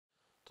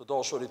Të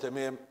dashurit e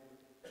mi,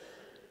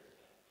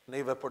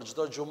 neve për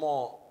çdo xhumo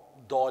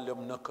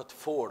dalëm në këtë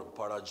formë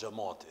para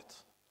xhamatit,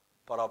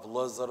 para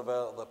vëllezërve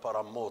dhe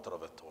para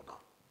motrave tona.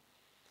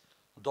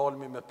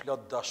 Dalmi me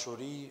plot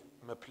dashuri,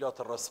 me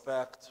plot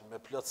respekt, me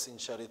plot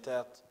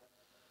sinqeritet,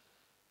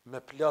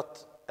 me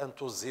plot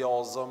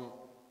entuziazëm,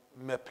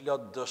 me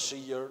plot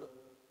dëshirë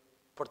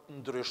për të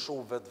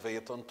ndryshuar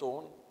vetveten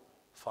tonë,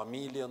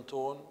 familjen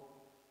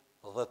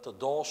tonë dhe të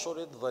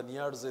dashurit dhe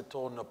njerëzit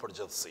tonë në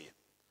përgjithësi.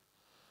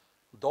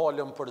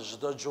 Dalëm për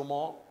çdo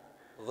xhumo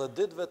dhe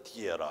ditëve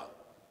tjera,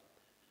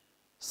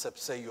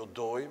 sepse ju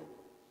dojmë,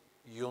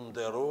 ju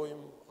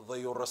nderojmë dhe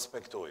ju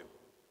respektojmë.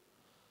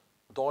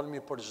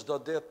 Dalmi për çdo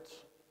ditë,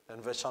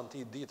 në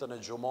veçanti ditën e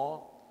xumo,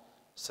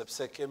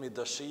 sepse kemi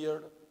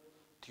dëshirë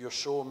t'ju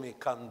shohmi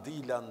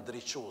kandila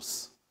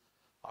ndriçues,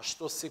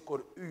 ashtu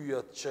sikur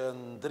yjet që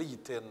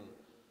ndritin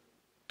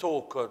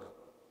tokën,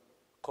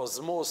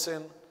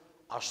 kozmosin,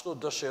 ashtu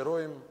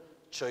dëshirojmë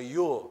që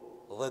ju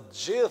dhe të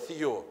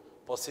gjithë ju,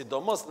 po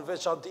sidomos në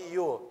veçanti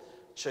ju,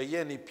 që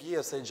jeni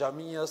pjesë e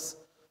xhamisë,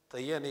 të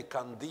jeni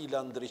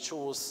kandila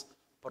ndriçues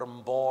për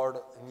mbar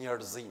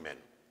njerëzimin.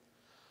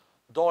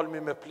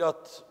 Dalmi me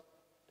plot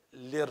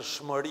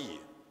lirshmëri,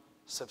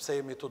 sepse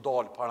jemi të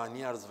dalë para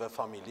njerëzve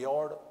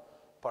familjar,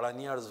 para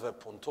njerëzve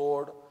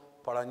punëtor,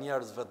 para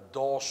njerëzve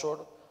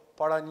dashur,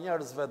 para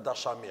njerëzve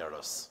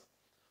dashamirës.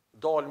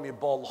 Dalmi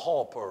ball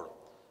hapur,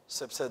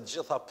 sepse të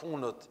gjitha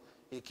punët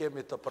i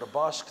kemi të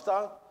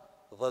përbashkëta,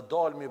 dhe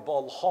dalmi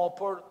ball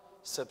hapur,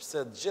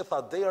 sepse të gjitha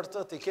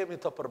dertët i kemi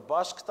të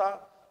përbashkëta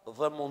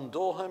dhe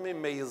mundohemi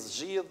me i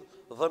zgjidh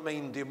dhe me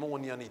i ndihmu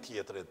njëri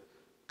tjetrit.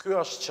 Ky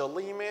është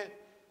qëllimi,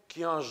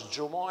 kjo është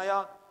xhumaja,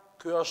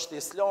 ky është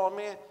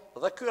Islami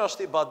dhe ky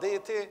është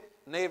ibadeti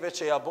neve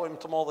që ja bojmë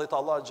të madhit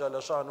Allah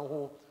xhaleshanuhu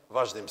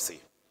vazhdimsi.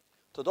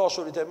 Të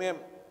dashurit e mi,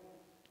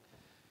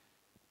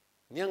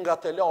 një nga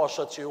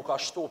telashet që ju ka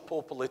shtu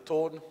popullit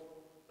ton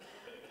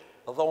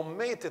dhe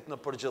ummetit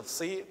në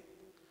përgjithësi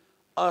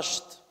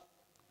është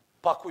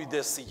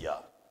pakujdesia,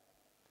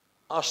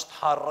 është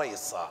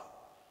harresa,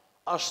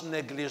 është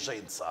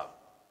neglizhenca.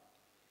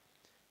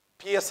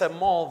 Pjesë e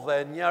madhe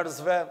e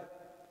njerëzve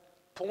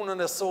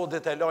punën e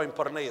sodit e lajnë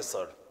për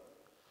nesër.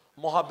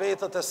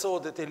 Mohabetet e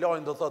sodit i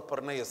lajnë do thot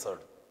për nesër.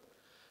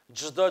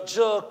 Çdo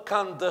gjë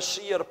kanë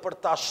dëshirë për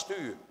ta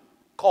shty,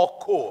 ka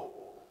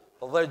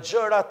kohë dhe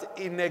gjërat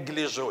i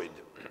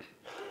neglizhojnë.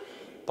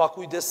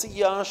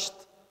 Pakujdesia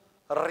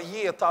është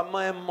rjeta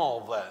më e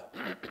madhe,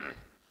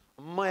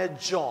 më e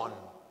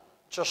gjanë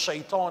që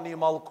shejtani i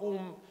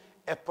mallkum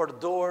e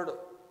përdor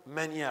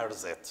me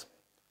njerëzit.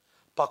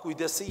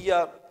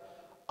 Pakujdesia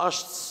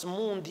është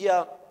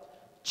smundja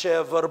që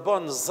e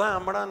vërbon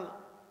zemrën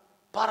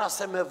para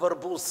se me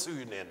vërbu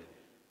synin.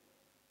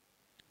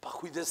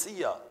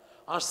 Pakujdesia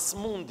është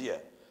smundje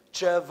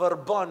që e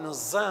vërbon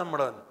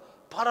zemrën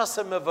para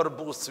se me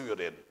vërbu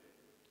syrin.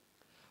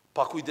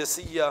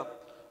 Pakujdesia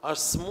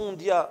është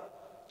smundja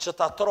që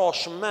ta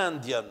trosh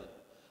mendjen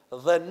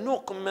dhe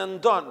nuk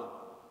mendon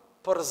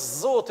për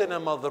Zotin e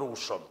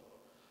madhërueshëm,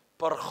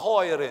 për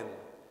hajrin,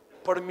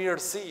 për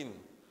mirësinë,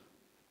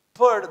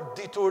 për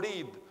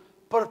diturinë,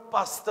 për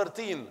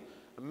pastërtinë,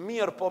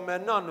 mirë po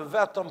menon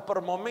vetëm për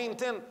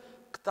momentin,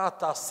 këta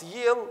ta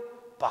sjell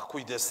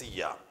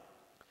pakujdesia.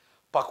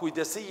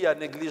 Pakujdesia,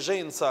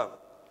 neglizhenca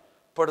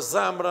për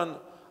zemrën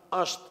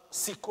është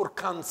sikur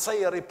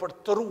kanceri për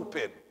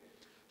trupin,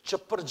 që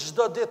për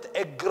çdo ditë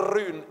e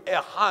gryn, e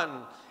han,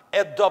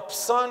 e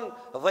dobëson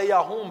dhe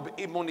ja humb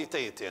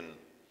imunitetin.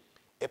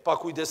 E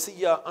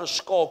pakujdesia është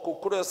shkaku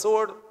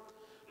kryesor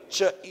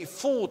që i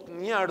fut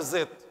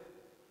njerëzit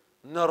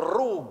në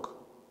rrugë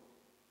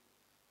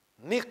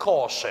një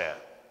kashe,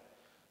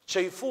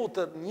 që i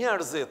fut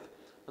njerëzit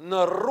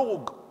në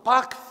rrugë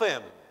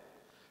pakthim,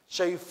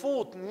 që i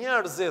fut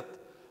njerëzit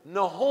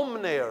në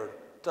humner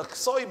të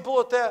kësaj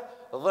bote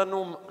dhe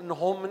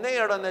në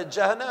humnerën e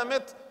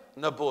xhehenemit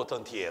në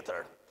botën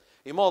tjetër.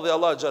 I madhi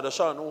Allah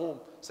xhaleshanuhu,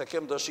 se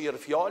kem dëshirë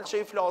fjalë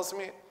që i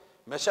flasmi,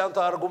 me qenë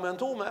të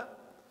argumentume,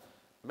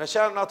 me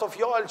qenë ato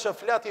fjalë që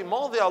flet i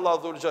madhi Allah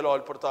dhul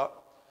xhelal për ta,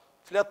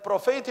 flet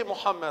profeti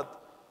Muhammed,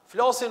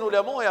 flasin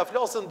ulemoja,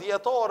 flasin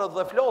dietarët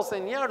dhe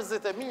flasin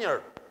njerëzit e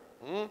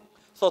mirë.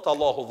 Thot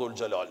Allahu dhul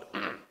xhelal.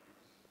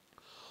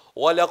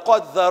 Wa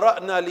laqad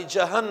dhara'na li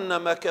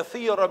jahannama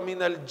kathiran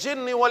min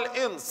al-jinni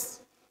wal-ins.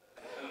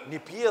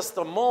 Një pjesë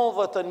të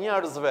madhe të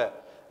njerëzve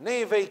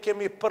neve i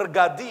kemi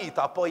përgadit,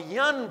 apo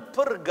janë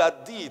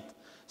përgadit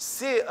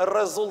si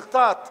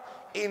rezultat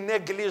i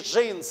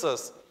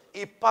neglizhencës,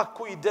 i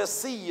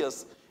pakujdesijës,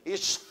 i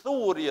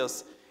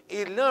shthurjes,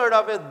 i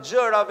lërave të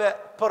gjërave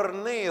për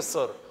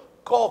nesër,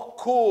 ka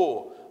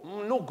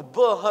nuk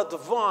bëhet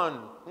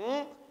vanë.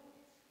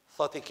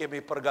 Thot i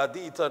kemi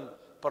përgaditën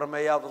për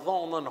me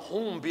javdhonën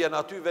humbjen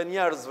atyve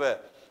njerëzve,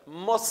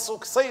 mos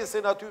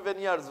suksesin atyve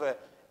njerëzve,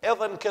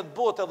 edhe në këtë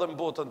botë edhe në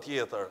botën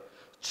tjetër,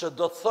 që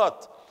do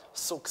thot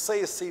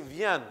suksesi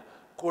vjen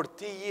kur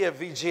ti je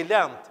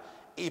vigjilent,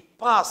 i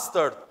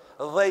pastërt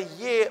dhe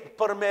je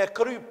për me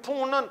kry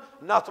punën,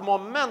 në atë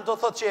moment do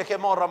thot që e ke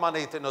marrë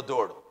amanetin në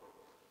dorë.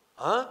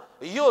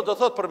 Jo, do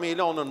thot për me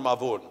ilonën ma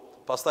vonë.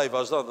 Pastaj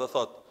vazhdon dhe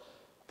thot,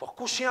 po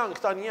kush janë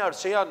këta njerëz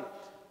që janë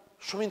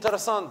shumë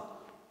interesant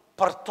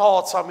për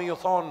taca me ju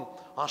thonë,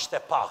 është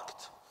e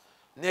pakt.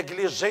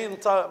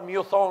 Neglizhenta me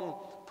ju thonë,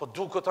 po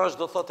duket është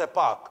do thot e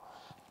pak.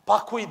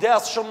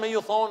 Pakujdesshem me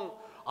ju thonë,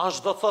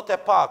 është do thot e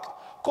pakt.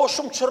 Ko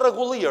shumë që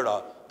regullira,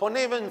 po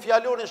neve në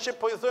fjallorin shqip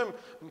po i thëmë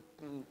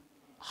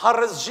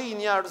harrezgji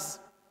njerëz,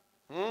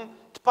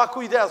 të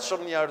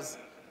pakujdesshem njerëz.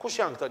 Kush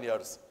janë këta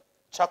njerëz?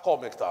 Qa ka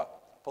me këta?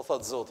 Po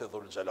thot Zoti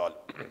Dhul Xhelal.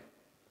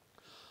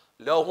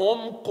 Lahum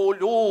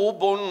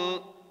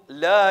qulubun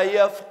la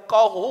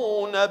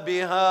yafqahuna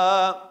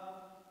biha.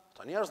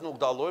 Ta njerëz nuk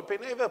dallojnë për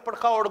neve për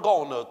ka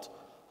organet.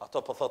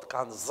 Ato po thot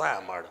kanë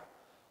zemër,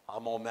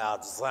 ama me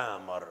atë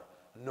zemër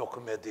nuk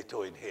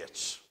meditojnë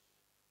hiç.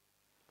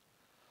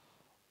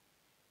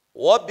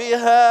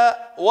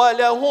 وبها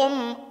ولهم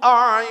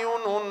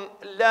أعين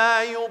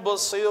لا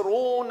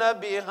يبصرون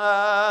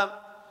بها.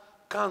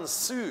 Kanë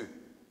sy,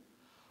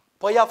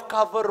 po javë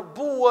ka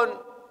vërbuën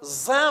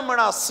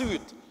zemra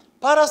syt,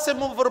 para se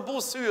mu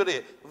vërbu syri,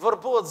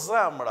 vërbuët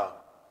zemra.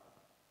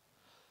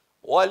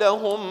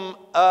 وَلَهُمْ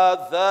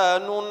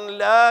آذَانٌ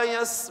لَا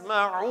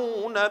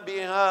يَسْمَعُونَ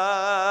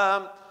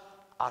بِهَا.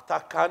 Ata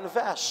kanë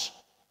vesh,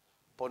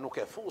 po nuk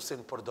e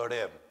fusin për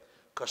dorim.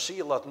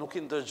 Këshillat nuk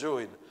i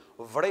ndëgjojnë,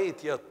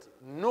 vrejtjet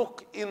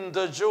nuk i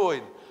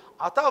ndëgjojnë.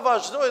 Ata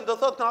vazhdojnë dhe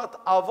thot në atë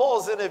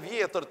avazin e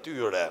vjetër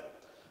tyre.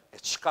 E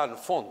qka në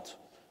fund,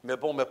 me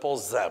bo me po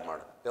zemër,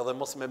 edhe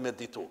mos me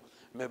meditu,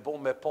 me bo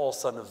me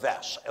posën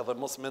vesh, edhe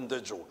mos me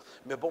ndëgju,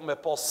 me bo me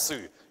po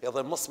sy,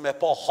 edhe mos me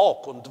po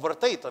hakun, të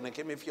vërtetën e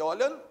kemi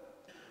fjallën,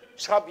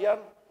 qka bjen?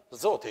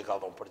 Zoti ka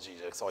thonë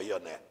përgjigje, kësa jo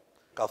ne.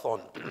 Ka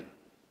thonë,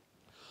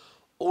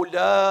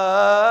 Ulaika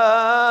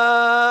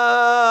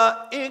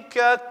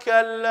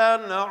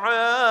kal-an'am.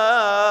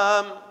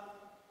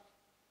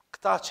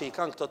 Këta që i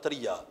kanë këto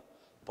trija,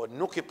 po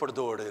nuk i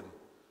përdorin,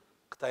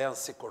 këta janë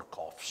sikur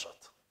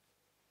kafshët.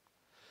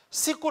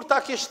 Sikur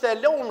ta kishte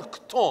lënë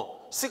këto,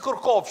 sikur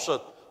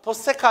kafshët, po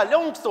se ka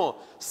lënë këto,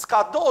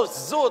 s'ka do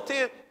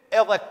Zoti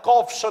edhe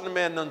kafshën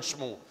me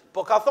nënçmu.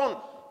 Po ka thonë,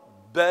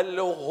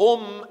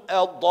 belhum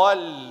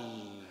edal.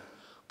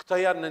 Këta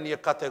janë në një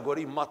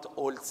kategori më të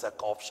ullë se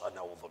kafsha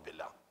në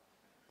udhubila.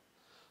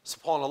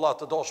 Subhanallah,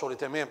 të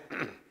dashurit e me,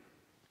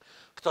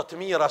 këto të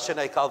mira që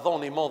ne i ka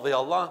dhoni i modhi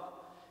Allah,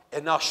 e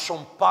na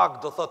shumë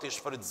pak do thot i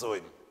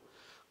shfrytëzojmë.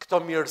 Këto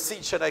mirësi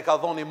që ne i ka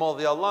dhoni i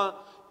modhi Allah,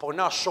 po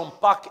na shumë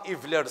pak i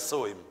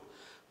vlerësojmë.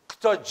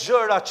 Këto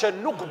gjëra që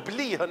nuk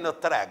blihen në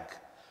treg,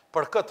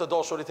 për këtë të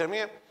dashurit e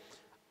me,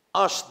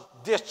 është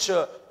ditë që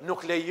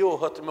nuk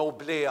lejohet me u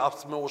ble,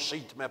 as me u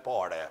shit me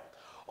pare.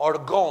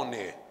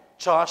 Organi,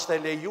 që është e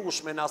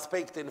lejushme në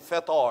aspektin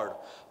fetar,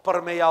 për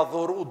me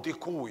jadhuru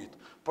dikujt.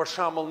 Për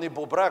shembull një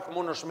bubrek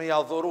mund është me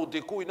jadhuru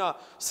dikujna,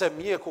 se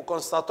mjeku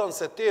konstaton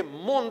se ti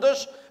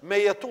mundësh me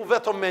jetu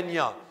vetëm me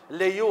një,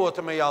 lejohet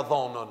me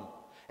jadhonën.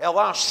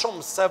 Edhe është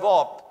shumë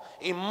sevap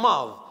i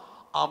madh,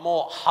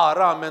 amo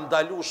haram e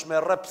ndalushme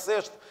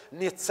rrepsisht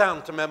një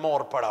cent me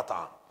marë për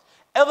ata.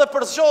 Edhe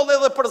për zgjallë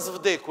edhe për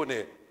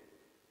zvdekuni.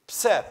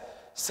 Pse?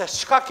 Se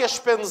çka ke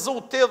shpenzu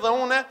ti dhe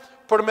une,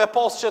 për me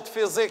pas qëtë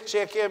fizik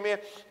që e kemi,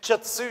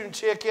 qëtë syn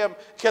që e kemi,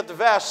 këtë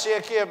vesh që e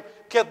kemi,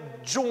 këtë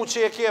gjuhë që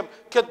e kemi,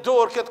 këtë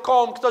dorë, këtë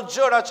kam, këtë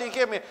gjëra që i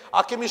kemi,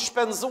 a kemi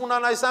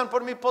shpenzuna në ajsen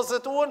për mi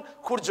pozituën?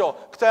 Kur gjo,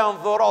 këte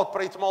janë dhurat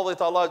për i të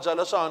madhit Allah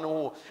Gjaleshanu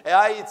hu. E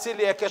aji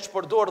cili e kesh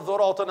përdor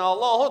dhuratën e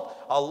Allahut,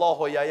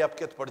 Allahu ja jep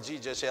këtë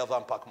përgjigje që e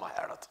dhamë pak ma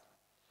herët.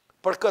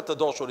 Për këtë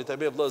dashurit e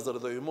me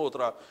vlëzër dhe ju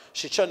motra,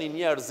 shiqeni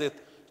njerëzit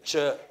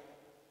që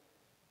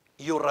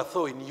ju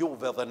rrethojnë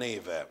juve dhe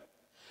neve,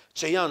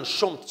 që janë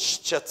shumë të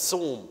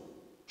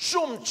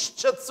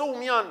shqetësum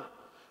janë,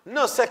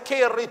 nëse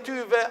kerri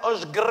tyve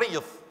është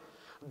grith,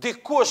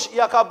 dikush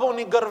ja ka bo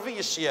një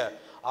gërvishje,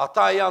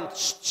 ata janë të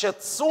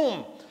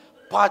shqetësum,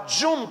 pa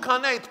gjumë ka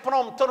nejtë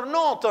prom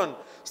tërnatën,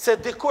 se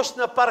dikush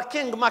në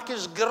parking ma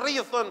kish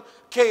grithën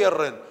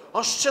kerrin,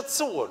 është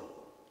shqetësuën.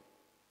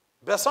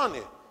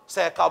 Besoni,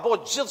 se e ka bo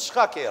gjithë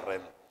shka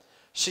kerrin.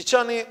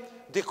 Shiqani,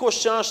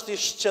 dikush që është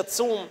i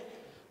shqetësum,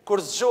 kur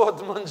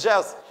zgjohet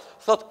mëngjes,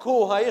 thot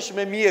koha ish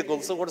me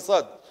mjegull, së kur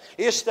thot,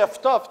 ishte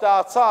ftofte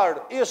acar,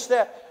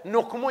 ishte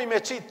nuk muj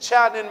me qitë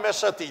qenin me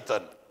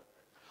shëtitën.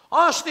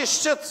 Ashtë i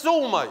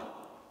shqetësumaj,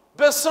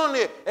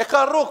 besoni, e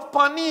ka rukë,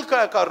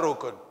 panika e ka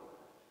rukën.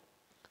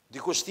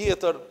 Dikush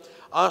tjetër,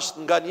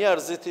 ashtë nga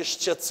njerëzit i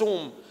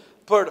shqetësum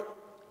për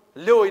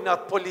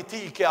lojnat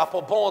politike,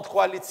 apo bëhet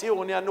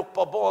koalicioni, a nuk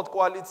po bëhet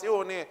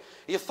koalicioni,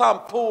 i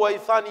thamë pua,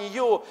 i thani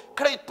ju,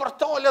 krejt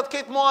përtalet,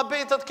 krejt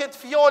muhabetet, krejt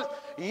fjallët,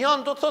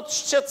 janë do të thotë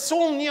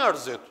shqetësum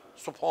njerëzit.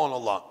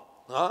 Subhanallah.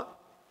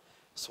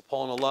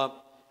 Subhanallah,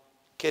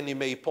 keni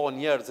me i pa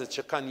njerëzit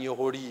që kanë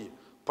njohuri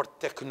për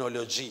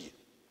teknologji,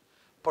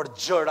 për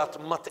gjërat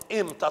më të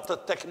imta të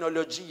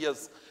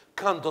teknologjisë,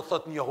 kanë do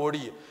thot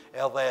njohuri,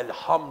 edhe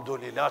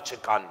elhamdulillah që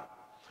kanë.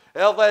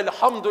 Edhe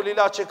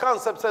elhamdulillah që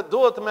kanë, sepse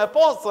duhet me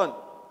pasën.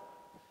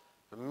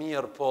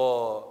 Mirë po,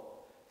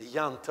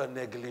 janë të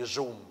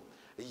neglizhum,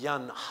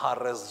 janë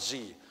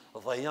harrezgji.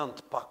 dhe janë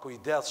të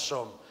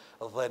pakujdesshëm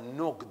dhe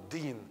nuk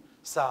din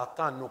se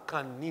ata nuk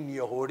kanë një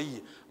njohuri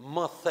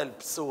më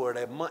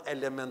thelpsore, më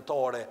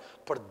elementare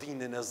për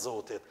dinin e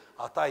Zotit.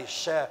 Ata i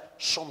sheh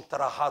shumë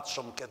të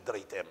rahatshëm këtë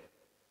drejtim.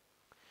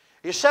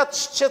 I shet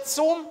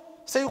shqetësum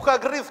se ju ka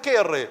grith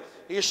kerri.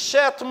 I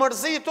shet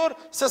mërzitur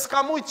se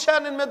s'ka mujt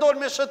qenin me dol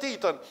me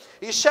shëtitën.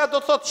 I shet do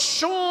thot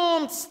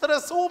shumë të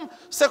stresum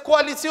se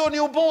koalicioni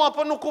u bo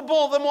apo nuk u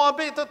bo dhe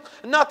muhabetet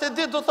natë e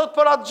dit do thot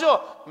për atë gjë.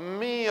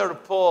 Mirë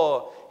po,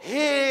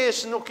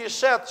 hish nuk i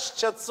shet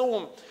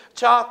shqetësum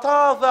që ata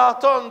dhe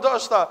ato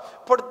ndoshta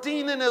për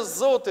dinin e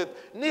Zotit,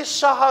 një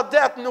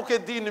shahadet nuk e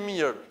din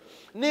mirë.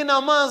 Një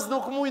namaz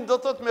nuk mujnë do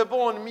thot me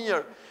bon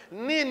mirë.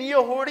 Një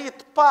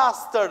njohurit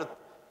pastërt,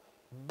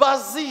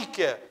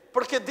 bazike,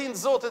 për këtë dinë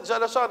Zotit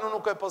Gjaleshanu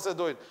nuk e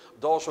posedojnë.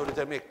 Dashurit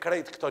e mi,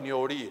 krejt këto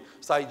njohuri,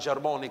 sa i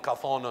Gjermani ka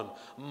thonën,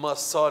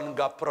 mëson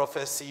nga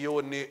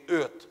profesioni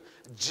yt,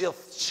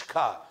 gjithë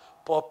qka,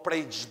 po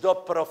prej gjdo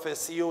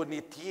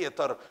profesioni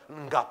tjetër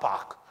nga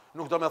pak.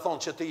 Nuk do me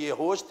thonë që ti je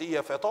hoqë, ti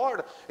je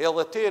fetar,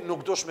 edhe ti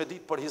nuk dush me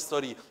dit për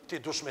histori, ti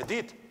dush me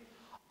dit.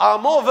 A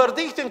mo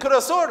verdiktin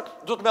kryesor,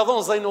 du të me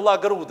thonë Zajnullah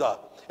Gruda,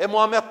 e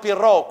Muhamet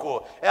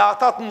Piraku, e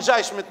ata të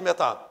ngjajshmit me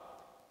ta.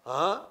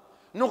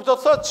 Nuk do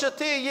të thotë që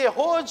ti je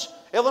hoqë,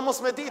 edhe mos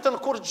me ditën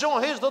kur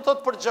gjohë hesh do të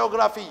thotë për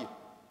geografi.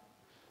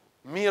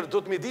 Mirë, du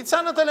të me ditë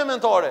senet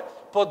elementare,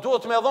 po du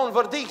të me dhonë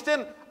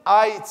verdiktin,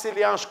 ai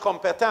cili është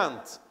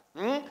kompetent.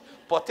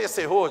 Po ti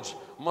si hoqë,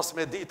 mos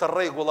me ditë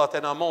rregullat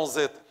e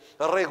namazit,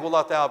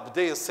 rregullat e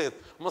abdesit,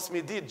 mos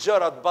me ditë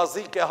gjërat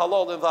bazike,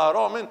 halalin dhe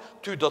haramin,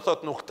 ty do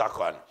thotë nuk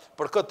takon.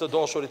 Për këtë të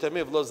dashurit e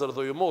mi, vëllezër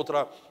dhe ju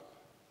motra,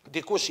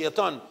 dikush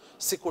jeton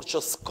sikur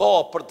që s'ka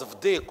për të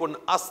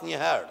vdekun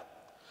asnjëherë.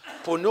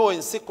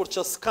 Punojnë sikur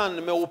që s'kan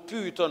me u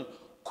pyetën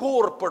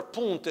kur për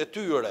punët e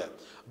tyre.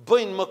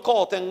 Bëjnë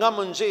mëkate nga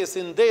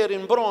mëngjesin deri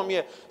në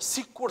mbrëmje,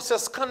 sikur se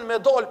s'kan me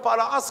dal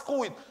para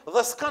askujt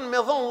dhe s'kan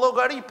me dhon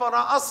llogari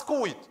para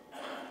askujt.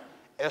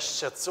 E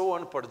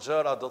shqetësohen për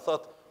gjëra do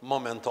thot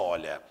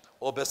momentale.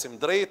 O besim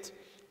drejt,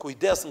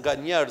 kujdes nga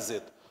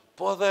njerëzit,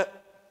 po dhe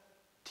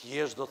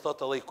t'jesh do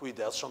thot edhe i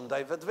kujdesshëm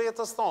ndaj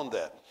vetvetes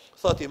tënde.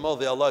 Thot i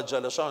Madhi Allah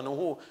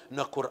Xhaleshanuhu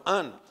në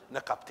Kur'an,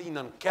 në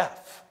kaptinën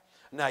Kehf,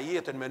 në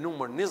ajetin me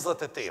numër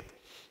 28.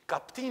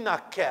 Kaptina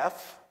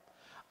Kehf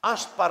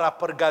është para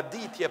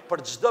përgatitje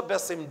për çdo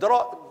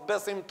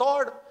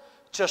besimtar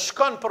që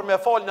shkon për me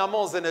fal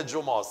namazin e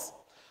xumas.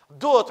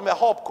 Duhet me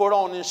hap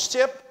Kur'anin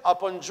shqip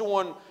apo në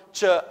gjuhën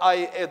që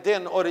ai e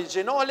din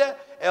origjinale,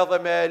 edhe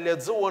me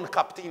lexuën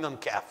kaptinën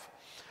Kehf.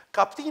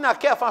 Kaptina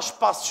Kehf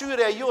është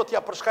pasqyrja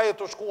jotja për shkak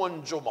të shkuar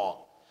në xuma.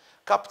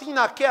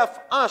 Kaptina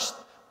Kehf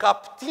është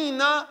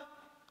kaptina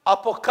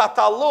apo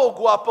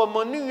katalogu apo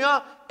menyja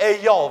e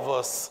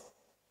javës.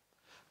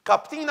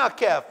 Kaptina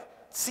Kehf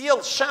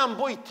cilë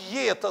shembuj të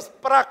jetës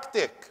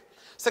praktik,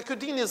 se ky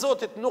dini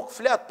Zotit nuk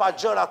flet pa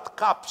gjëra të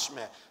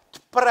kapshme, të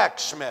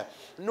prekshme,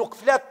 nuk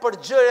flet për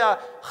gjëra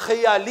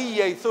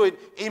khialie, i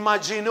thujnë,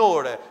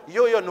 imagjinore.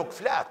 Jo, nuk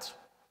flet.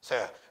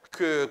 Se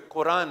ky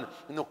Kur'an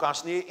nuk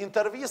është një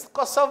intervistë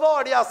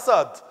kosovarja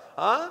sot.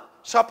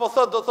 Qa po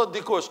thot, do thot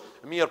dikush,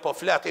 mirë po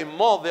flet i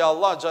Madhi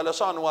Allah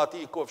Xhaleshanu ati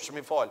i kufsh mi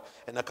fal.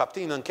 E në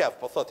kaptinën Kehf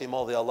po thot i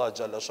Madhi Allah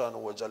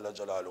Xhaleshanu wa Xhalla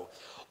Xhalalu.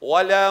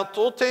 Wala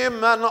tuti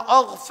man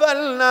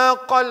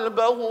aghfalna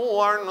qalbahu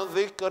an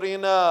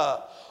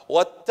dhikrina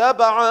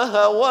wattaba'a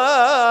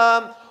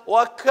hawa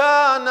wa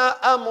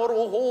kana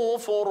amruhu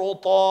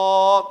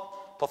furuta.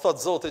 Po thot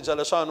Zoti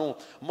Xhaleshanu,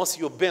 mos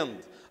ju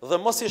bind dhe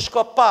mos i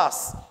shko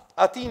pas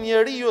atij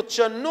njeriu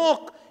që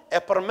nuk e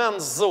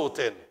përmend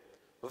Zotin.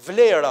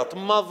 Vlerat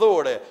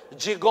madhore,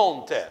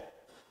 gjigante,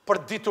 për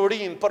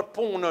diturin, për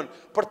punën,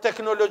 për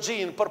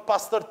teknologjin, për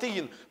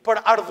pastërtin, për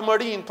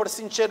ardhmërin, për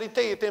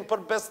sinceritetin,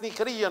 për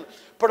besnikrien,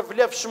 për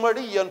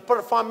vlefshmërien,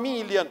 për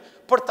familjen,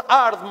 për të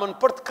ardhmën,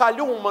 për të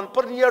kalumën,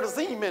 për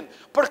njerëzimin,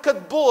 për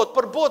këtë botë,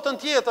 për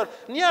botën tjetër,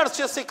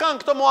 njerëz që si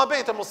kanë këto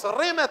muhabete, mos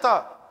rri me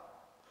ta.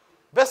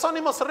 Besoni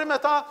mos rri me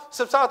ta,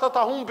 sepse ata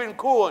ta humbin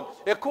kohën,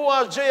 e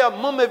koha është gjëja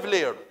më me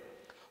vlerë.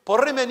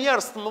 Por rri me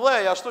njerëz të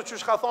mëdhej, ashtu që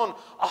ka thonë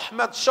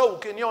Ahmed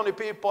Shauki, njëri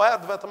prej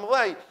poetëve të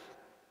mëdhej,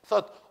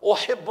 thot,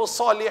 uhibbu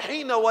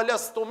salihina wa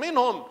lastu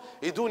minhum,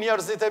 i du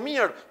njerëzit e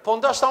mirë, po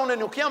ndoshta unë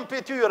nuk jam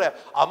për tyre,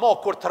 ama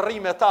kur të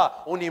rri me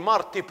ta, unë i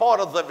marr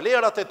tiparet dhe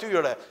vlerat e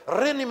tyre.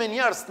 Rrini me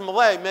njerëz të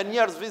mëdhej, me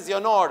njerëz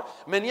vizionar,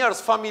 me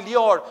njerëz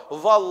familjar,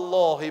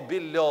 vallahi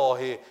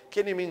billahi,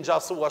 keni më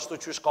ngjasu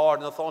ashtu që ka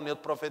ardhur në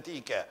thonjet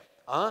profetike.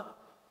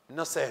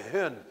 Nëse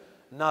hyn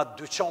në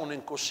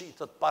dyqanin ku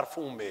shitet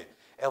parfumi,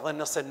 edhe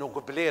nëse nuk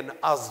blen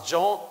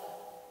asgjë,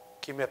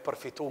 kime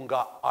përfitu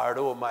nga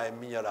aroma e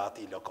mira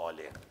ati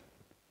lokali.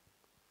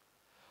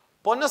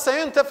 Po nëse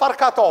hyn te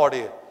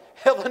farkatari,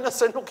 edhe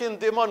nëse nuk i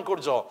ndihmon kur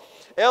gjë,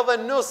 edhe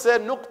nëse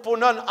nuk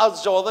punon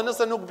asgjë, edhe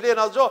nëse nuk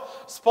blen asgjë,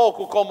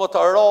 s'paku ka më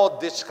të radh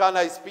diçka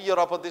në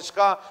ispir apo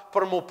diçka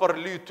për mu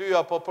përly ty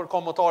apo për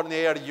komotarin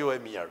e erë ju e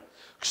mirë.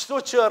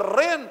 Kështu që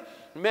rrin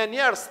me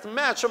njerëz të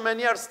meqëm, me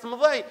njerëz të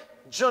mëdhej,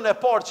 gjën e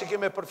parë që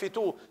kemi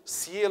përfitu,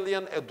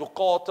 sjelljen,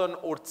 edukatën,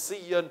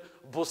 urtësinë,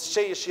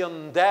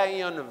 busqeshjen,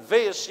 ndejen,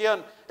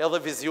 veshjen, edhe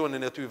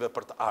vizionin e tyve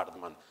për të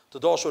ardhmen. Të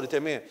dashurit e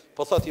mi,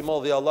 po thot i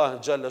madhi Allah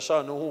xhalla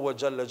shanuhu wa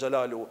xhalla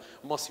xhalaluhu,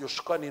 mos ju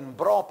shkonin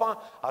mbrapa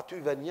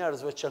atyve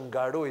njerëzve që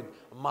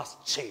ngarojnë mas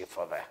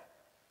qefëve.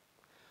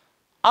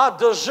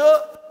 ADZ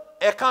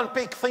e kanë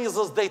pe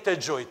kthizës dejt e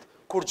gjojt,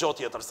 kur gjo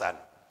tjetër sen.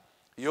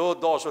 Jo,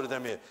 dashurit e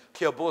mi,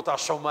 kjo bota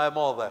shumë ma e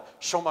madhe,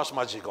 shumë ashtë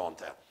ma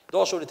gjigante.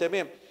 Dashurit e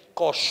mi,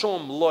 ka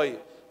shumë lloj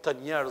të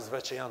njerëzve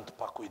që janë të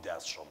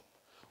pakujdesshëm.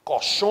 Ka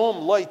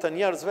shumë lloj të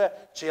njerëzve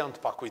që janë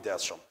të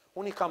pakujdesshëm.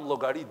 Unë i kam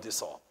llogarit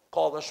disa.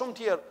 Ka dhe shumë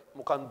tjerë,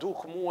 mu kanë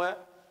duk mua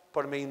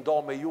për me nda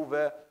me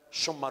juve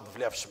shumë ma të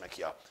vlefshme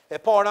kja. E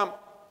para,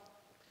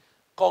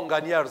 ka nga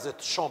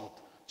njerëzit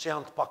shumët që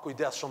janë të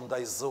pakujdesshëm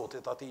ndaj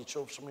Zotit, ati i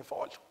qofshëm i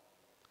falë.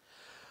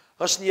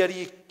 Është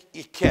njeri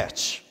i keq,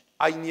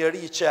 ai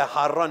njeri që e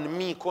harron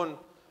mikun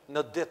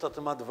në ditët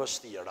më të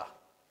vështira.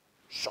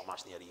 Shumë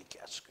është njeri i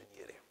keq, ky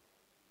njeri.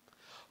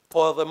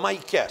 Po edhe më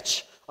i keq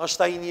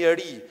është ai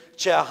njeri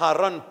që e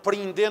harron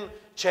prindin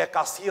që e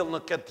ka sjell në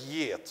këtë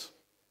jetë.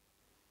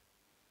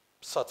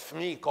 Sot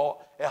fëmijë ka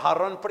e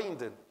harron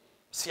prindin.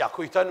 Si ja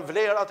kujton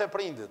vlerat e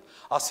prindit,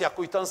 as ja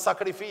kujton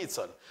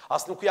sakrificën,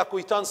 as nuk ja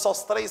kujton sa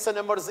stresën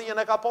e mërzien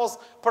e ka pas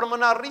për më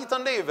na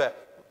rritën neve.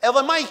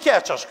 Edhe më i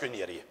keq është ky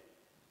njeri.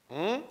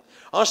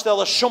 Është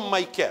edhe shumë më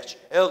i keq,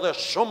 edhe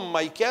shumë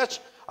më i keq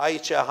ai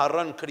që e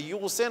harron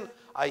krijuesin,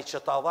 ai që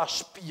ta dha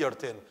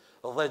shpirtin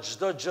dhe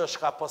çdo gjë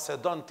që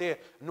posedon ti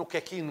nuk e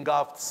kin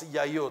nga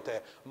aftësia jote,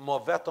 më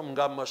vetëm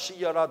nga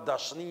mëshira,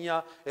 dashnia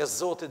e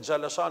Zotit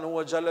xhaleshanu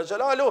u xhalla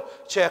xhelalu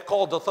që e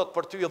ka do thot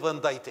për ty dhe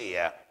ndaj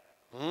teje.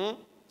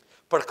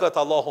 Për këtë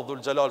Allahu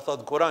dhul xhelal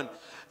thot në Kur'an: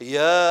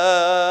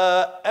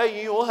 "Ya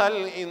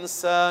ayyuhal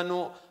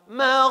insanu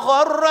ma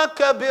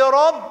gharraka bi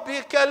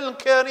rabbikal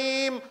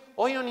karim."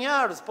 O ju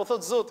njerëz, po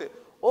thot Zoti,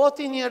 o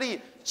ti njeri,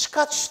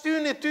 çka të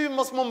shtyni ty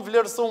mos më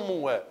vlerëso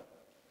mua?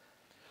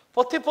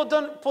 Po ti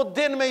po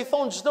den me i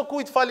thonë çdo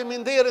kujt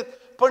faleminderit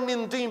për një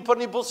ndihmë, për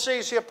një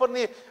buzëqeshje, për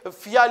një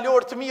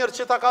fjalor të mirë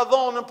që ta ka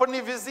dhënë, për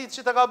një vizitë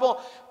që ta ka bën.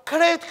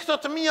 Krejt këto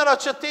të mira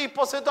që ti i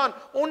posedon,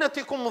 unë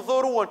ti ku më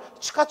dhuruan,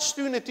 çka të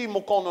shtyni ti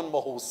më konën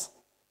mohus?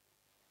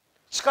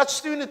 Çka të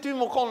shtyni ti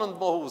më konën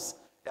mohus?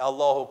 E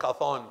Allahu ka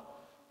thonë: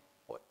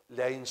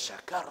 "La in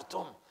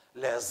shakartum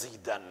la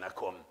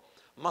azidannakum."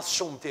 Mas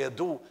shumë ti e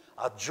du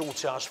atë gjuhë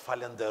që është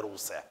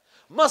falenderuse.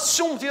 Mas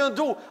shumë ti e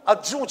du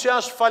atë gjuhë që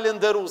është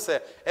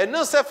falenderuse. E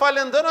nëse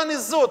falenderoni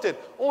Zotin,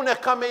 unë e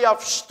kam e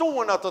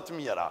javështuan atë të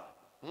mira.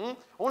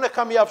 Unë e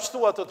kam e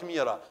javështuan atë të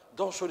mira.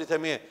 Dashurit e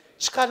mi,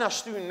 çka na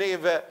shtyn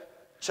neve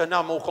që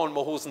na më u konë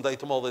mohus ndaj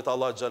të madhit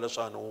Allah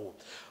xhaleshanu.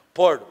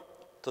 Por,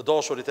 të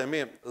dashurit e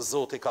mi,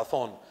 Zoti ka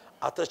thonë,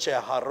 atë që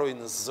e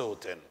harrojnë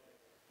Zotin,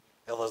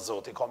 edhe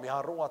Zoti ka mi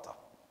harru ata.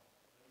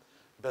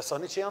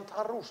 Besoni që janë të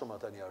harrushëm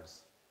ata njerëz.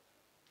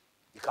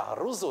 I ka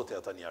harru Zoti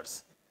ata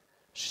njerëz.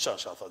 Shqan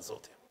shka thot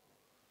Zoti: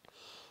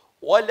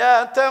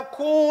 "Wala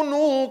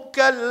takunu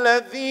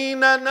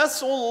kalladhina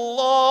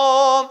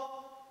nasullah."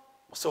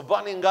 Mos u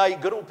bani nga i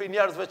grupi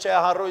njerëzve që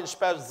e harrojnë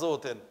shpesh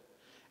Zotin.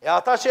 E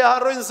ata që e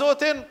harrojnë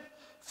Zotin,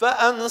 fa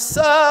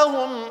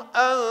ansahum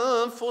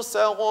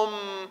anfusahum.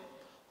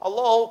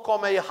 Allahu ka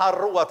me i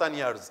harru ata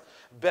njerëz.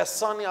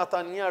 Besoni ata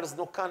njerëz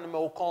nuk kanë me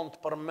u konë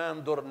të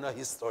përmendur në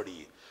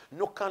histori.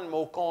 Nuk kanë me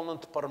u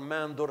konën të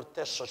përmendur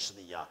të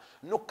shoqëria,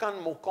 nuk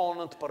kanë me u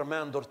konën të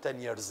përmendur të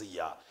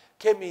njerëzia.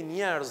 Kemi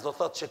njerëz do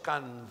thot që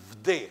kanë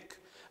vdek,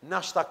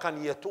 nashta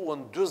kanë jetuar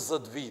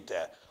 40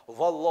 vite,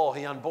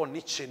 vallahi janë bon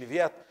 100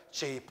 vjet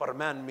që i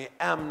përmend me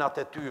emnat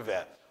e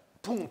tyre,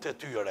 punët e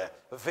tyre,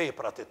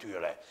 veprat e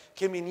tyre.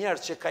 Kemi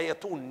njerëz që ka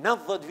jetuar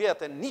 90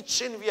 vjet,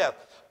 100 vjet,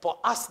 po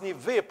asnjë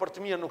vepër të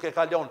mirë nuk e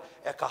ka lënë,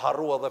 e ka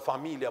harruar dhe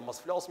familja,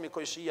 mos flasmi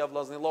kojshia,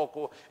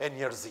 vllaznilloku e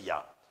njerëzia.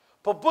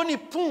 Po bëni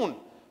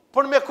punë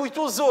për me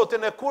kujtu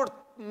Zotin, e kur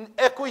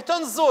e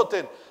kujton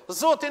Zotin,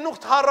 Zoti nuk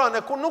të harron,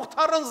 e kur nuk të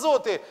harron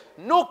Zoti,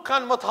 nuk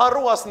kanë më të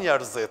harru as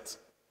njerëzit.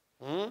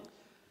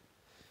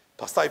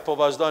 Pastaj po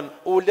vazhdon: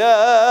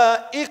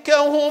 "Ulaika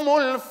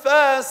humul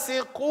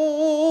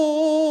fasiqun."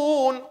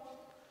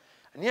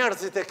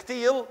 Njerëzit e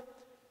këtill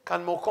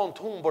kanë më konë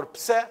të humbur.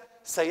 Pse?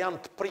 Se janë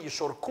të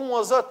prishur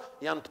kuazët,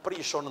 janë të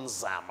prishur në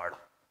zemër.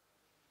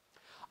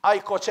 Ai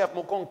ko qep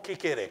më konë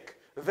kikirik,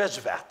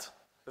 veç vetë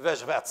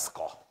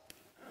s'ka.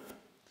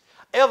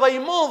 Edhe i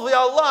modhi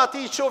Allah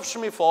ti i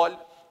qofshëm i falë,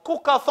 ku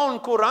ka thonë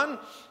Kur'an,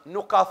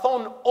 nuk ka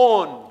thonë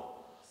on,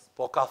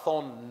 po ka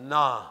thonë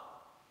na,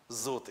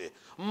 Zoti.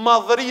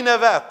 Madhërin e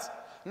vetë,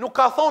 nuk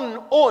ka thonë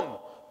on,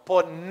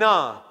 po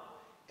na.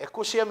 E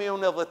kush jemi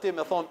unë edhe ti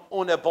me thonë,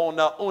 unë e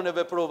bona, unë e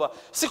veprova.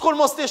 Sikur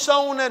mos t'isha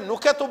unë,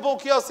 nuk e të bo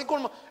kja, sikur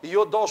mos...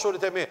 Jo,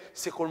 dashurit e mi,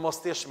 sikur mos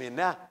t'ishmi,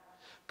 ne.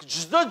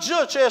 Çdo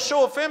gjë që e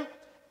shofim,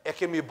 e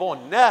kemi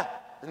bon, ne.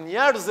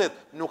 Njerëzit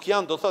nuk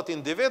janë do thot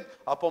individ,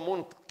 apo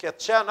mund këtë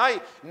qenë aj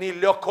një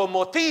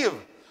lokomotiv,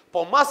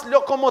 po mas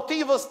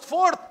lokomotivës të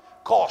fort,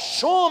 ka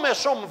shumë e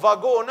shumë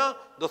vagona,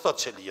 do thot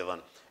që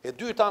lidhen. E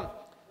dyta,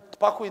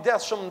 të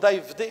pakujdesshëm ndaj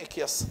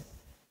vdekjes.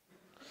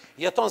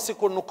 Jeton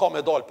sikur nuk ka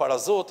me dalë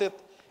para Zotit,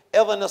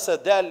 edhe nëse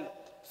del,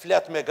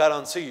 flet me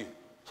garanci.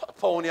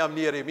 Po unë jam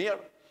njeri mirë,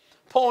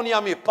 po unë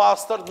jam I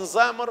pastër në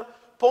zemër,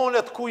 po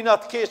unë të kujna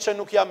të keqe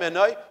nuk jam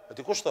menoj, e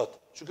ti kushtot,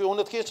 që kjo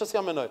unë të keqe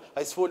s'jam menoj,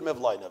 a I s'full me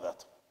vlajnë e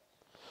vetë.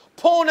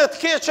 Po unë të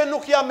keqe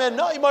nuk jam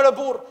menoj, më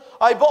rëbur,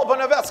 a I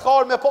babën e vetë s'ka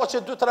orë me po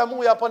që 2-3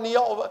 muja, apo një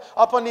javë,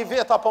 apo një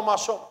vetë, apo ma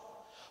shumë.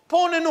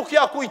 Po unë nuk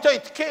ja kujtoj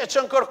të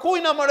keqe në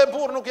kërkujna, më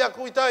rëbur, nuk ja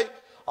kujtoj,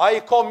 a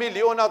I ka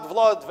milionat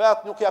vlajt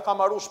vetë, nuk ja ka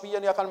maru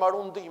shpijen, ja kanë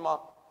maru ndima.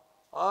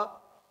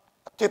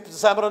 Ti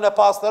zemrën e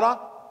pastëra?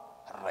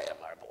 Re,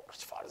 më rëbur,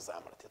 qëfar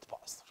zemrë ti të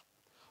pastër?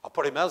 A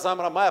për I me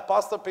zemra ma e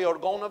pastër për I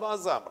organeve a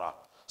zemra.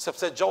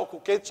 Sepse gjaku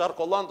ketë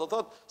qarkollan do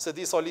thot, se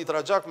disa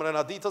litra gjak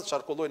mrena ditës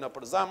qarkollojnë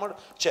për zemër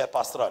që e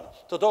pastron.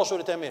 Të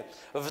dashurit e mi,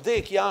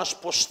 vdekja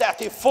është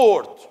pushteti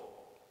fort.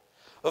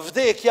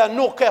 Vdekja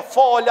nuk e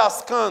fal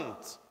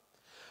askënd.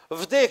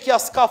 Vdekja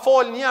s'ka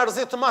fal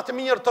njerëzit më të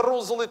mirë të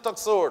rruzullit të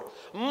kësor,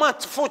 më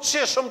të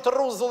fuqishëm të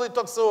rruzullit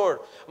të kësor,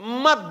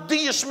 më të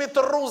dishmi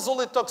të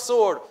rruzullit të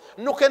kësor.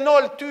 Nuk e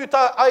nol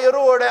tyta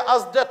ajrore,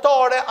 as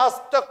detare, as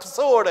të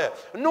kësore.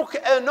 Nuk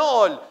e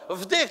nol.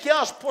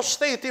 Vdekja është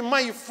pushteti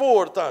më I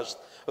fort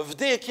është.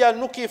 Vdekja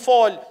nuk I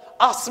fal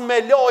as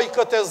me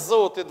lajkët e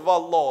Zotit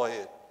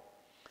vallahi.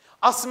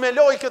 As me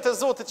lajkët e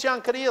Zotit që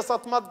janë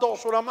krijesat më të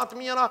dashura, më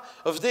të mira,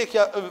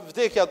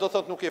 vdekja do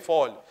thot nuk I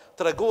fal.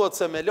 Tregohet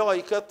se me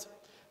lajkët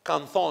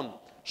kanë thonë,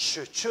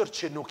 shqyr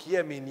që nuk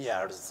jemi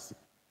njerëz.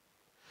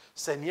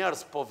 Se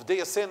njerëz po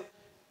vdesin,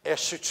 e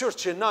shqyr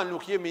që na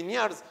nuk jemi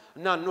njerëz,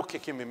 na nuk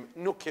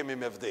kemi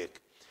me vdek.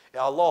 E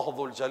Allahu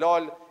dhul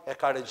Gjelal e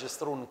ka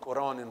regjistru në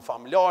Kuranin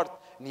familart,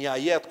 një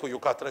ajet ku ju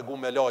ka tregu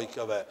me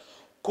lajkëve.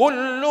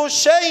 Kullu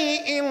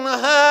shay'in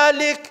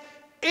halik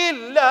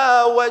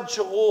illa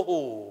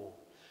wajhuhu.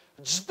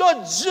 Gjdo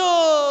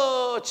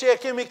gjë që e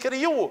kemi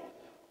kriju,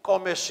 ka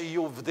me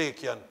shiju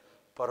vdekjen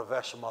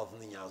përveç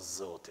madhënia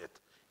Zotit,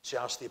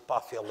 që është I pa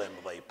fillim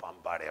dhe I pa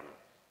mbarim.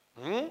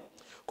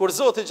 Kur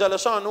Zoti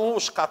Gjeleshanu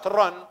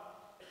shkatron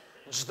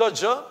gjdo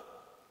gjë,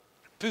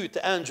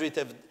 pyet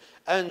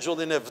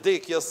engjëllin e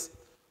vdekjes,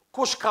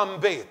 kush ka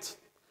mbet?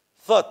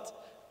 Thot,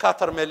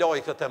 4 me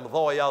lajkët e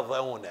mdhaja dhe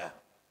une.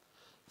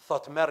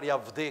 Thot,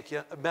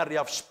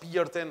 merja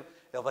shpirtin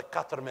edhe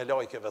 4 me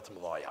lajkëve të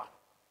mdhaja.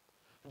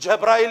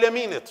 Gjebrail e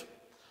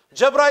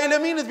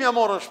minit mja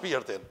morën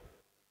shpirtin.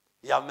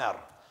 Ja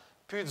merë.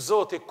 Pyet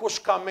Zoti, kush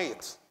ka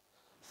mbet?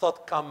 Thot,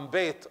 ka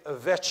mbet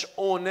veç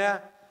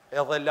une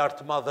edhe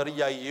lartë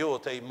madhëria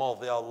jote I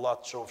madhe Allah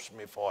të qofsh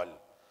mi falë.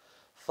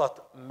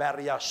 Thot,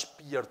 merja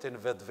shpirtin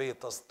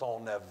vetës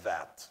tonë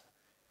vetë.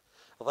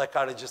 Dhe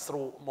ka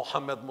regjistru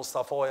Muhammed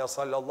Mustafaja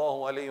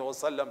sallallahu aleyhi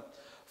wasallam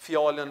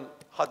fjallën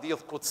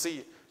hadith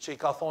kutsi që I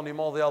ka thonë I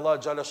madhe Allah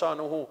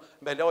Gjaleshanuhu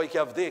me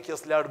lajkja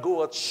vdekjes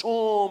largohet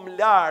shumë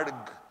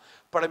largë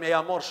për me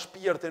jamor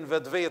shpirtin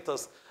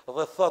vetës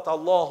dhe thot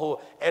Allahu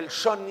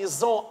elshon një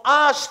zonë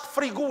ashtë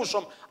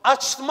frigushëm,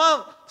 ashtë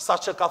madh, sa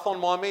që ka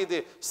thonë Muhamedi,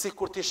 si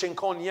kur t'ishin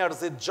kon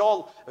njerëzit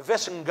gjallë,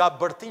 veç nga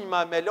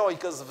bërtima me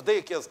lajkës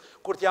vdekjes,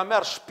 kur t'ja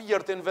merë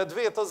shpirtin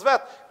vetës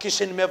vetë,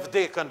 kishin me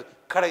vdekën,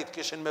 krejt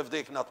kishin me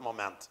vdekën atë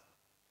moment.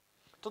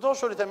 Të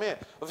dashurit e mi,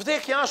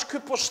 vdekja është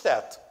ky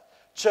pushtet,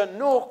 që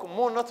nuk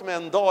mundët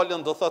me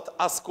ndalën, do thot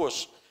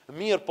askush,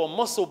 mirë po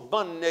mos u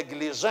bën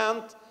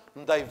neglizhent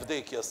ndaj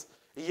vdekjes.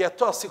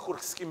 Jeto si kur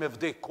s'ki me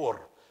vdek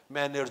kur,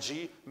 me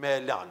energji, me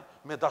elan,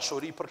 me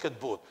dashuri për këtë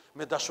botë,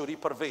 me dashuri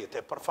për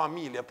vete, për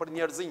familje, për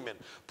njerëzimin,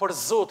 për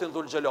Zotin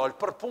dhul Gjelal,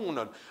 për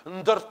punën,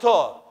 ndërto,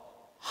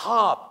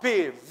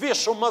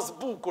 vishu mas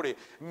bukuri,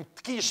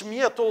 të kish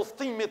mjetë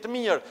udhëtimit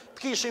mirë,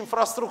 të kish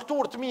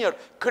infrastruktur të mirë,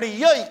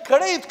 krijoj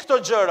krejt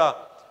këto gjëra.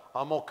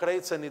 Amo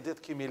krejt se një dit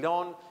kimi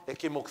lan, e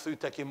kimu këthy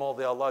të kima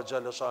dhe Allah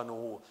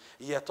Gjaleshanuhu.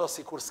 Jeto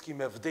si kur s'ki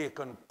me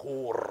vdekën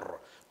kur,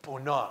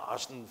 puna,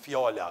 është në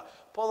fjalla.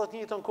 Po dhe të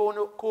njëtën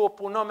ko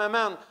puna me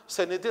men,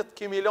 se një dit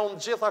kimi lan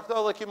gjitha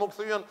këta dhe kimu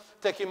këthyën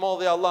të kima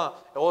dhe Allah.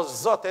 O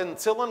zote, në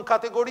cilën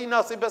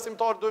kategorina si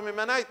besimtar dujmi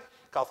me nejt,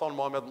 ka thonë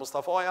Muhammed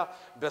Mustafaja,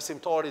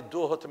 besimtari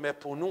duhet me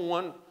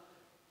punuan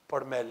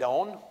për me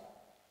lan,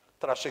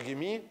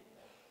 trashëgimi,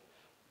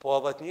 po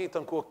dhe të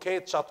njëtën ko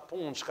ketë qatë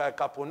punë që ka e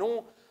ka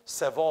punu,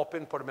 se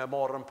vapin për me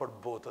marrën për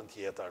botën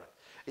tjetër.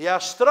 Ja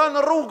shtron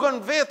rrugën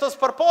vetës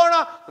për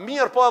para,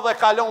 mirë po edhe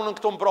kalonën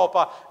këtu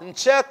mbrapa. Në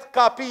qëtë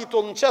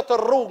kapitull, në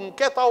qëtë rrugë, në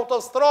këtë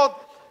autostrad,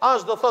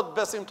 është dhe thot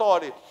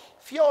besimtari.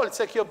 Fjallë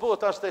se kjo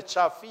botë është e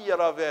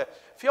qafirave,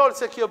 fjallë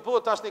se kjo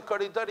botë është një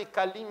koridor I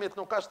kalimit,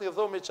 nuk është një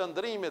dhomë I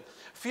qëndrimit,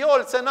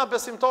 fjallë se na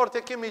besimtarët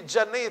e kemi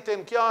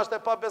gjenetin, kjo është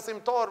e pa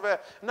besimtarve,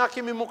 na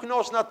kemi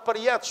muknosh në të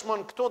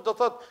përjetëshmën, këto do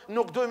thot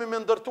nuk dojmi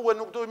me ndërtue,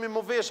 nuk dojmi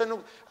mu veshe,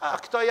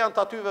 këto janë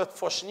të atyve të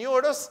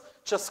foshnjërës,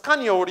 që s'ka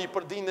një uri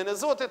për dinin e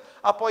Zotit,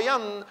 apo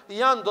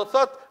janë do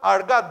thot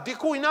argat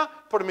dikujna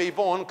për me I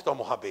vonë këto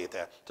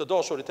muhabete. Të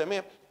dashurit e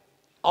mi,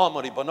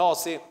 Amr ibn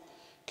Asi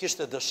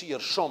kishte dëshirë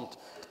shumë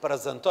të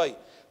prezentoj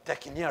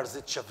tek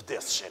njerëzit që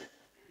vdeshin.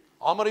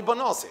 Amr ibn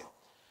Asi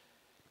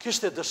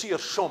kishte dëshirë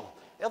shumë,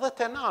 edhe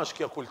te na është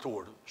kjo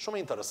kulturë,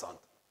 shumë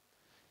interesant.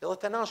 Edhe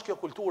te na është kjo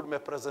kulturë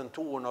me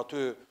prezentuar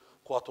aty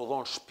ku ato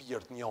dhon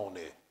shpirt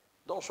njoni.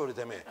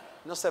 Dashurit e mi,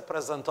 nëse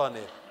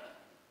prezentoni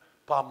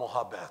pa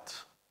muhabet,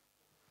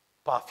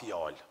 pa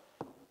fjalë.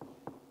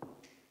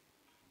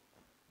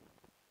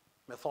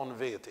 Me thonë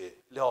veti,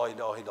 la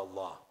ilaha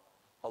illallah,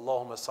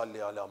 Allahumme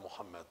salli ala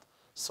Muhammed,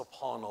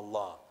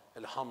 subhanallah,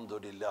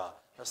 elhamdulillah,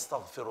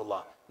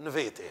 astaghfirullah, në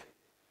veti.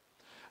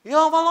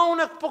 Ja, valla,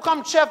 unë po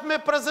kam qef me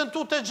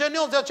prezentu të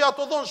gjenjozja që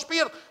ato dhonë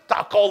shpirt,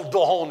 ta kallë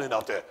dohonin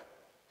atë.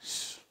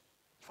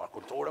 Çfarë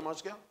kulture ma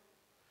shkja?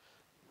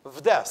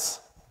 Vdes.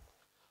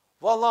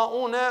 Valla,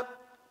 une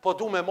po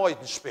du me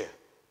majt në shpi.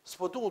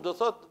 S'po du, dhe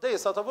thot, dhe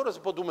sa të vërës,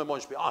 po du me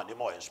majt në shpi. A, një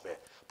majt në shpi.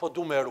 Po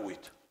du me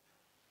rujt.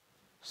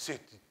 Si,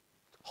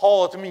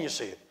 haët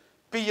mishi,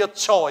 pijet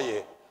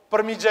qaje,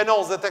 për mi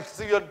gjenozet e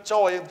kësijën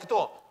qaje,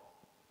 këto.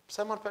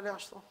 Pse mërë për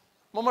ashtu?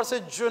 Më mërë se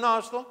gjëna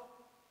ashtu?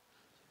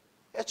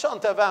 E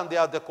qënë të vendi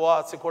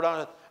adekuat, si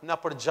kuranet në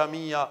për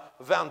gjamia,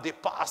 vendi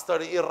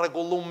pastër, i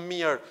regullum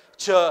mirë,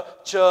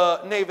 që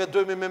neve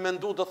dojmë me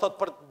mendu dhe thot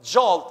për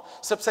gjallët,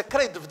 sepse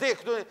krejt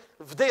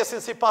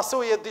vdesin si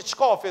pasuje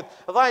diçkafit,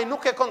 dhe ai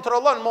nuk e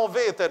kontrolon mo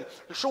veten,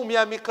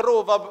 shumja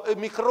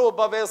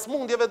mikrobave,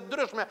 smundjeve të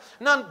ndryshme,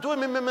 në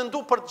dojmë me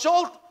mendu për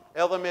gjallët,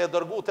 edhe me e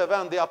dërgu të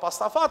vendi a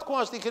pastafat, ku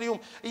është i kryum,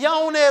 ja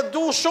unë e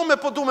du shumë e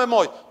po du me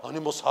moj.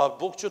 Ani mos ha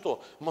buk qëtu,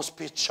 mos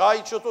pi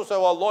qaj qëtu, se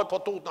vallaj po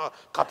tu na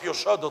ka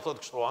pjoshet, do thot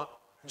kështu, ha?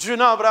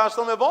 Gjyna vra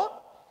ashtu me bo?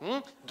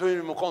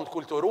 Dujnë më konë të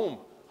kulturum,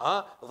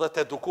 dhe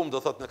të edukum,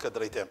 do thot në këtë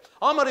drejtim.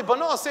 Amër i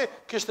Banasi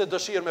kishte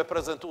dëshirë me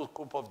prezentu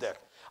ku po vdek.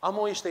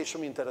 Amo ishte i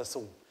shumë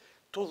interesum.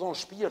 Tu dhonë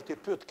shpirti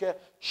pytke,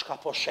 shka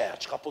po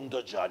sherë, shka po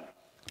ndëgjën.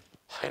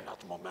 Në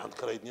atë moment,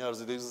 krejt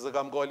njerëzit, i se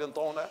kam gojlën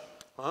tone,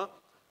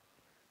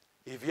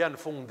 i vjen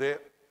fundi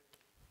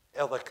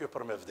edhe ky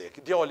për me vdek.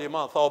 Djali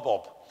ma tha o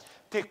bab,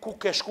 ti ku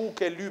ke shku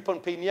ke lypën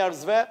për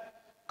njerëzve,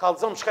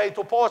 kalzëm shka i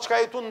tu pa, shka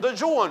i tu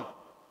ndëgjuën.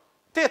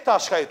 Ti ta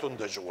shka i tu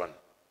ndëgjuën.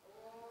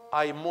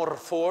 A i morë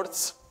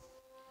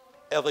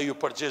forcë edhe ju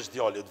përgjesh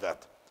djalit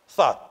vetë.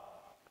 Tha,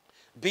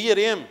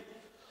 birë im,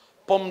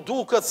 po më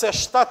duket se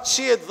 7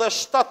 qetë dhe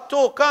 7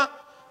 toka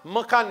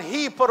më kanë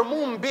hi për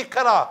mu mbi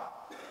këra.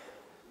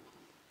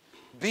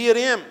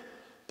 Birë im,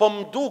 po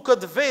më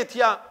duket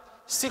vetja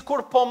si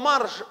kur po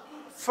marrë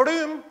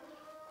frym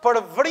për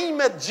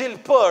vrimet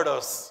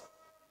gjilpërës.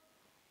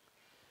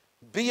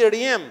 Birë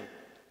jem,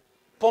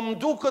 po më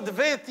duket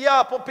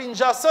vetja, po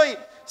pingjasoj,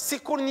 si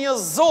kur një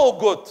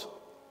zogut,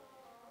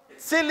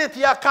 cilit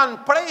ja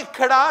kanë prej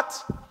krat,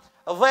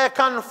 dhe e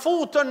kanë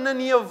futën në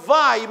një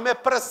vaj me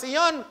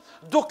presion,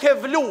 duke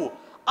vlu.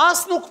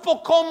 As nuk po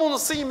ka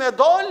mundësi me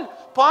dal,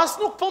 po as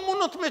nuk po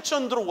mundët me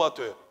qëndru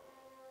aty.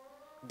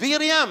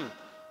 Birë jem,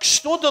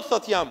 kështu do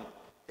thot jam,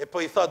 e po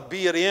i thot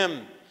birë jem,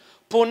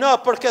 puna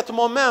për këtë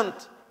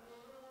moment,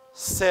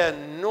 se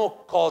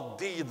nuk ka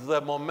ditë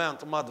dhe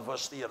moment ma të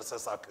vështirë se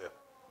sa kë.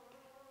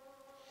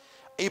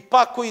 I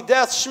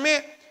pakujdeshmi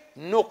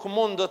nuk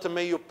mundet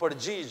me ju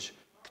përgjigj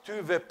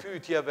këtyve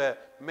pytjeve,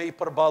 me i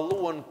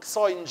përballuën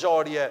kësaj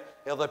ngjarje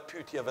edhe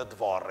pytjeve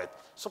të varrit.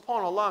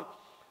 Subhanallah,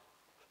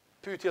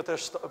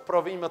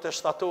 provimet e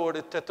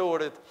shtatorit,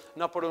 tetorit,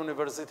 në për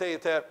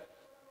universitete,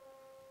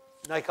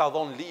 na i ka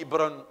dhonë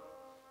librën,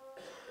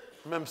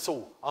 me mësu,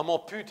 ama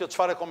pytjet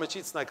çfarë ko me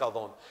qitë na i ka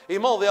dhonë. I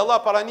modhi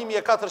Allah para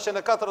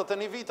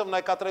 1441 vitëm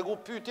na i ka tregu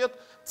pytjet,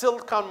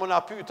 cilë kanë më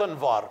na pytën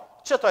varë.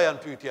 Qëta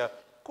janë pytje?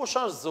 Kush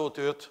është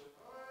Zotit?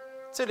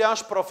 Cili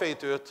është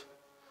profetit?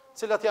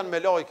 Cilat janë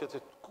me lajket?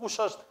 Kush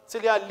është?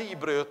 Cili janë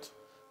librit?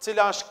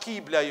 Cila është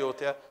kibla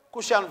jote?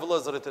 Kush janë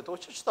vëllezërit e to?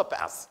 Qëto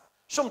 5?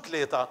 Shumë të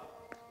leta.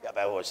 Ja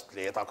be është të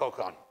leta, ko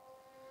kanë.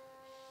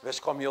 Vesh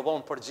kom ju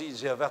dhonë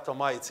përgjigje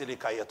vetëm ai i cili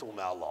ka jetu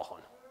me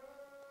Allahun.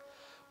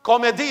 Ka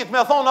me dit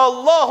me thonë,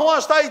 Allahu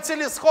është ai i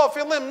cili s'ka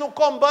fillim, nuk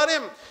ka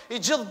mbarim, i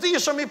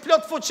gjithdijshëm, i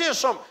plot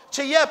fuqishëm,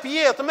 që jep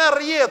jetë,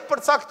 merr jetë,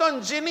 përcakton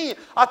gjini,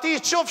 ati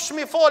i qofsh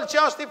mi fal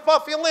që është i pa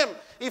fillim,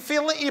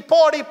 i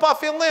pari i pa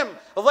fillim,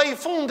 dhe i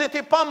fundit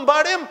i pa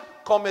mbarim,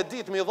 ka me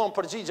dit me thonë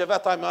përgjigje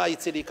vetëm ai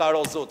i cili ka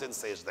ro Zotin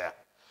sejdë.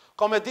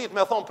 Ka me dit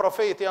me thonë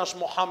profeti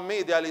është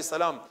Muhammedi a.s.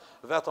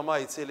 Vetëm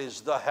ai i cili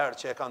çdo herë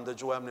që e ka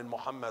ndëgjuar emrin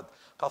Muhammed,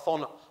 ka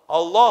thonë,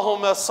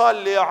 Allahumme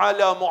salli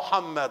ala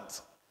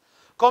Muhammed.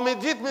 Ka me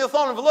dit me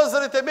thonë,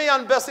 vëllezërit e me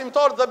janë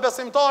besimtarët dhe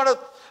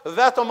besimtarët,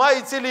 vetëm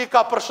ai i cili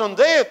ka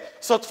përshëndet,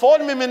 se të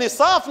folmi me një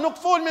saf, nuk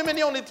folmi me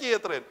njëri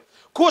tjetrin.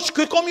 Kush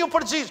ky kom ju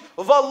përgjigj?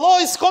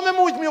 Vallai s'ka me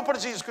mujt me ju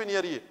përgjigj ky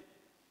njeri.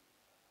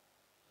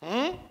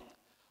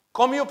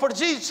 Kom ju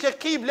përgjigj që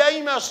kibla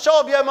ime është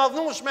qabja e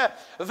madhnushme,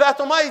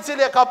 vetëm ai i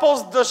cili e ka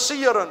pas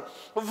dëshirën,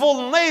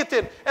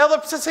 vullnetin, edhe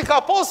pse si ka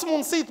pas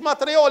mundësit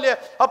materiale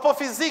apo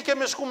fizike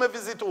me shku me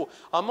vizitu.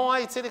 Amo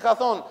ai i cili ka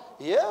thonë,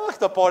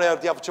 këtë pare e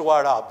t'ja pëqua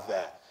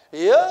arabëve.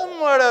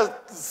 Mëre,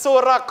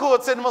 sura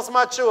kucin mos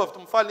ma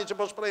qëftë, më falni që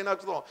po shprejnë a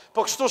këto.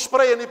 Po kështu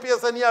shprejnë i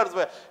pjesë e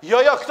njerëzve.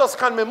 Jo, këto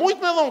s'kanë me mujt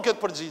me dhonë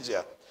këtë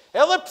përgjigje.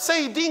 Edhe pse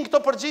i din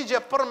këto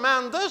përgjigje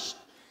përmendësh,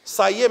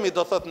 sa jemi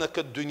do thot në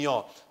këtë dynja,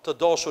 të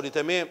dashurit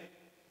e mi,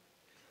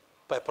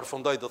 pa e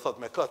përfundoj do thot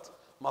me këtë,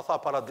 ma tha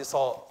para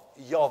disa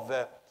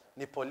javëve,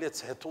 një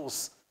polic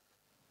hetus,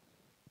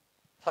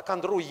 tha ka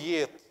ndru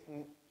jetë,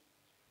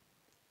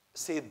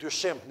 si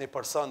dyshim një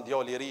person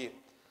djali i ri,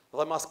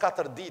 Dhe mas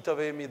 4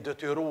 ditëve jemi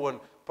detyruar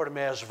për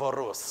me e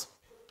zhvërrus,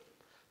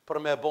 për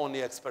me bo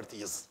një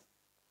ekspertizë.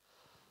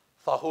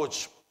 Tha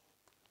Hoxh,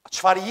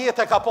 qëfar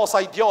jetë e ka pas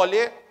ai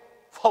djali?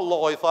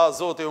 Vallai, tha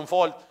Zoti më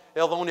fal,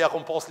 edhe unë ja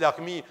kom pas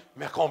lakmi,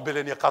 me kom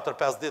bile një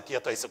 4-5 ditë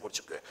jetoj sikur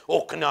që kë.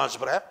 O knaç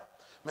bre,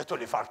 me të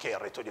li far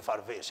kerri, të li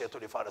far veshje,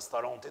 të li far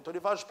restoranti, të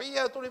li far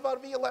shtëpia, të li far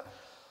ville.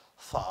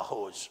 Tha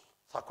Hoxh,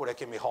 tha kur e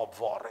kemi hap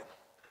varrin,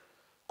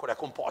 kur e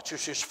kom pa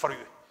qysh ish fry,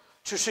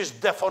 qysh ish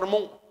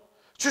deformu,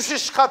 qysh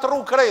ish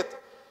shkatru krejt.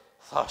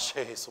 Tha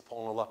shej,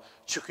 subhanallah,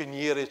 që kë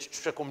njeri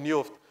që kom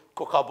njoft,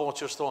 ko ka bon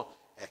që shto,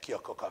 e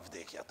kjo ko ka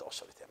vdekja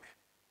dashërit e mi.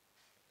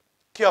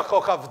 Kjo ko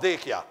ka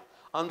vdekja.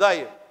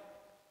 Andaj,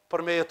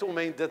 për me jetu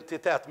me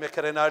identitet, me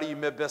krenari,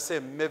 me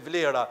besim, me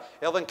vlera,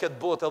 edhe në këtë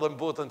botë edhe në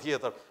botën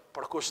tjetër,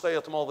 për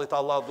kushtejet madhit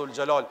Allah dhul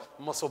gjelal,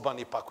 mos u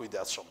bani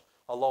pakujdesshem.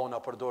 Allahu na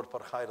përdor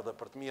për hajër dhe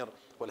për të mirë,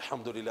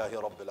 walhamdulillahi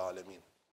rabbil alamin.